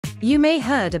You may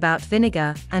heard about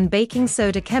vinegar and baking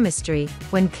soda chemistry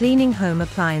when cleaning home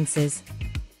appliances.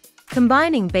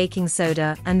 Combining baking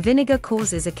soda and vinegar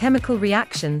causes a chemical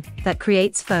reaction that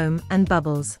creates foam and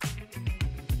bubbles.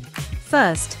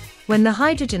 First, when the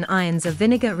hydrogen ions of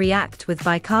vinegar react with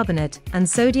bicarbonate and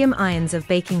sodium ions of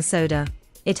baking soda,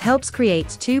 it helps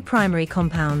create two primary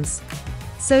compounds,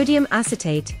 sodium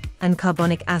acetate and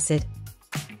carbonic acid.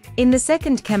 In the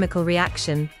second chemical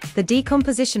reaction, the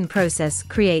decomposition process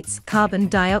creates carbon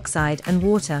dioxide and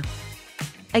water.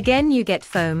 Again, you get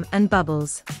foam and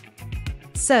bubbles.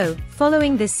 So,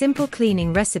 following this simple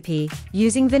cleaning recipe,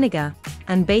 using vinegar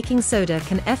and baking soda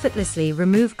can effortlessly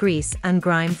remove grease and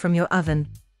grime from your oven.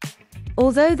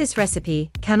 Although this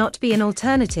recipe cannot be an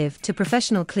alternative to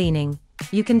professional cleaning,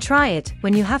 you can try it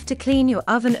when you have to clean your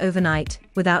oven overnight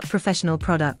without professional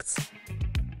products.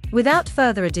 Without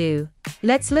further ado,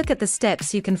 let's look at the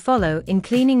steps you can follow in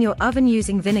cleaning your oven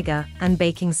using vinegar and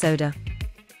baking soda.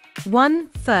 1.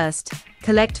 First,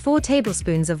 collect 4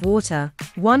 tablespoons of water,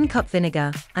 1 cup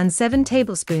vinegar, and 7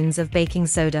 tablespoons of baking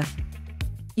soda.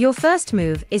 Your first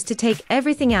move is to take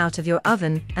everything out of your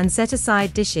oven and set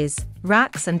aside dishes,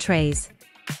 racks and trays.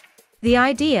 The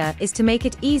idea is to make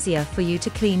it easier for you to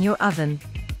clean your oven.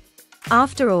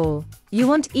 After all, you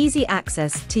want easy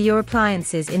access to your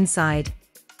appliances inside.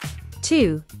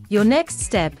 2. Your next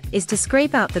step is to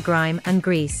scrape out the grime and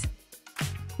grease.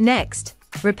 Next,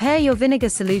 prepare your vinegar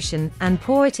solution and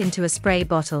pour it into a spray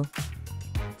bottle.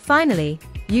 Finally,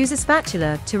 use a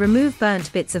spatula to remove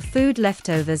burnt bits of food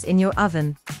leftovers in your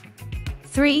oven.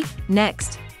 3.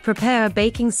 Next, prepare a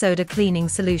baking soda cleaning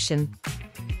solution.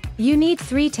 You need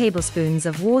 3 tablespoons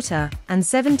of water and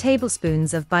 7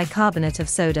 tablespoons of bicarbonate of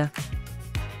soda.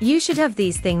 You should have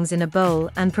these things in a bowl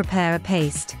and prepare a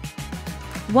paste.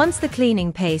 Once the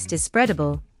cleaning paste is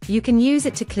spreadable, you can use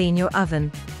it to clean your oven.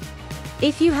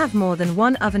 If you have more than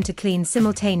one oven to clean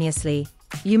simultaneously,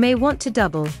 you may want to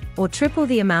double or triple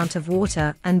the amount of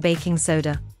water and baking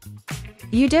soda.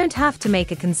 You don't have to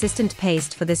make a consistent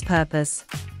paste for this purpose.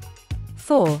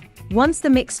 4. Once the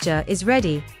mixture is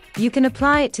ready, you can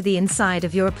apply it to the inside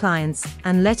of your appliance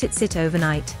and let it sit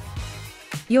overnight.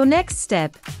 Your next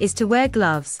step is to wear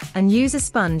gloves and use a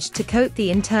sponge to coat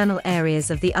the internal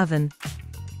areas of the oven.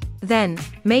 Then,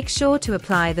 make sure to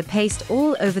apply the paste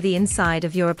all over the inside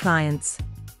of your appliance.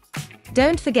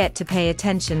 Don't forget to pay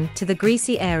attention to the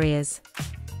greasy areas.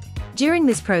 During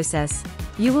this process,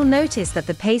 you will notice that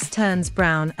the paste turns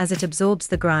brown as it absorbs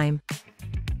the grime.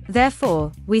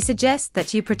 Therefore, we suggest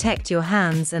that you protect your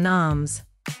hands and arms.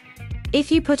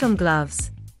 If you put on gloves,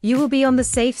 you will be on the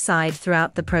safe side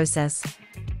throughout the process.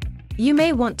 You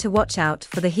may want to watch out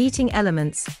for the heating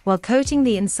elements while coating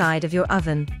the inside of your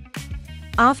oven.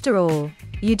 After all,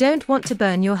 you don't want to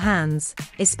burn your hands,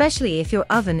 especially if your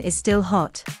oven is still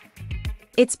hot.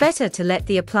 It's better to let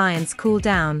the appliance cool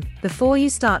down before you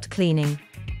start cleaning.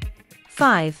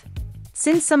 5.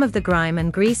 Since some of the grime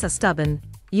and grease are stubborn,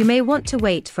 you may want to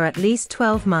wait for at least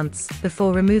 12 months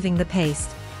before removing the paste.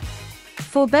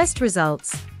 For best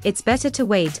results, it's better to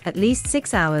wait at least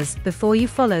 6 hours before you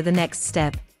follow the next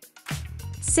step.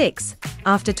 6.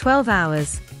 After 12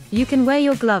 hours, you can wear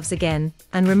your gloves again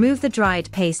and remove the dried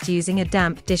paste using a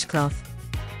damp dishcloth.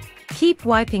 Keep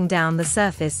wiping down the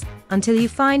surface until you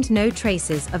find no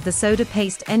traces of the soda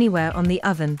paste anywhere on the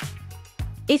oven.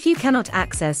 If you cannot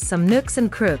access some nooks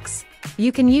and crooks,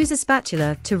 you can use a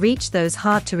spatula to reach those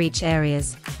hard-to-reach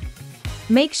areas.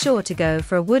 Make sure to go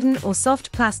for a wooden or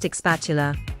soft plastic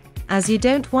spatula, as you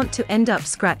don't want to end up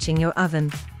scratching your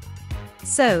oven.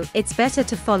 So, it's better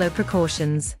to follow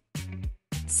precautions.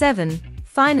 7.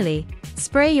 Finally,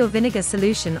 spray your vinegar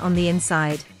solution on the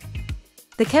inside.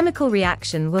 The chemical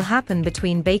reaction will happen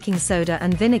between baking soda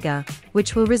and vinegar,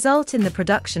 which will result in the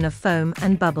production of foam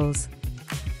and bubbles.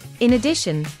 In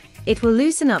addition, it will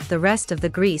loosen up the rest of the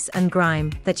grease and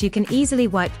grime that you can easily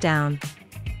wipe down.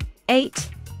 8.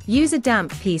 Use a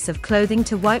damp piece of clothing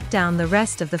to wipe down the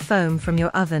rest of the foam from your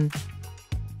oven.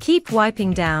 Keep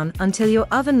wiping down until your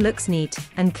oven looks neat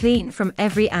and clean from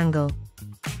every angle.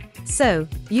 So,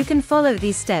 you can follow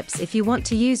these steps if you want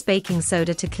to use baking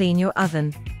soda to clean your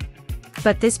oven.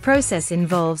 But this process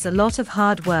involves a lot of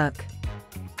hard work.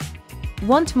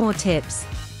 Want more tips?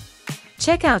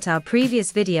 Check out our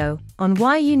previous video on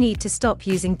why you need to stop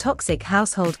using toxic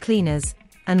household cleaners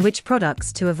and which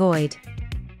products to avoid.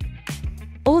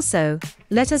 Also,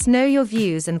 let us know your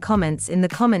views and comments in the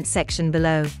comment section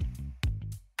below.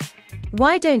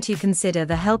 Why don't you consider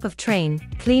the help of trained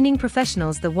cleaning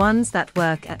professionals, the ones that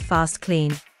work at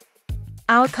FastKlean?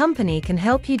 Our company can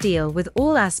help you deal with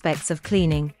all aspects of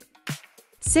cleaning.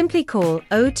 Simply call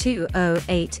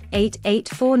 0208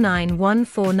 8849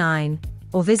 149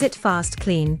 or visit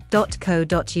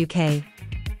FastKlean.co.uk.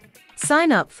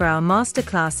 Sign up for our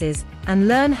masterclasses and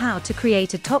learn how to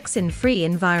create a toxin-free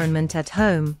environment at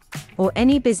home or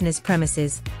any business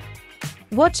premises.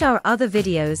 Watch our other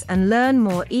videos and learn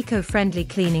more eco-friendly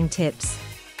cleaning tips.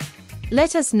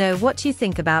 Let us know what you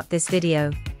think about this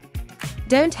video.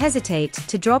 Don't hesitate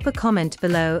to drop a comment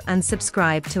below and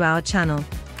subscribe to our channel.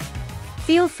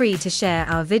 Feel free to share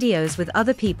our videos with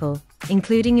other people,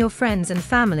 including your friends and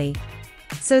family,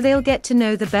 so they'll get to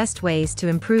know the best ways to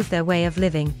improve their way of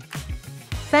living.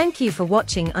 Thank you for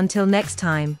watching. Until next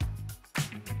time.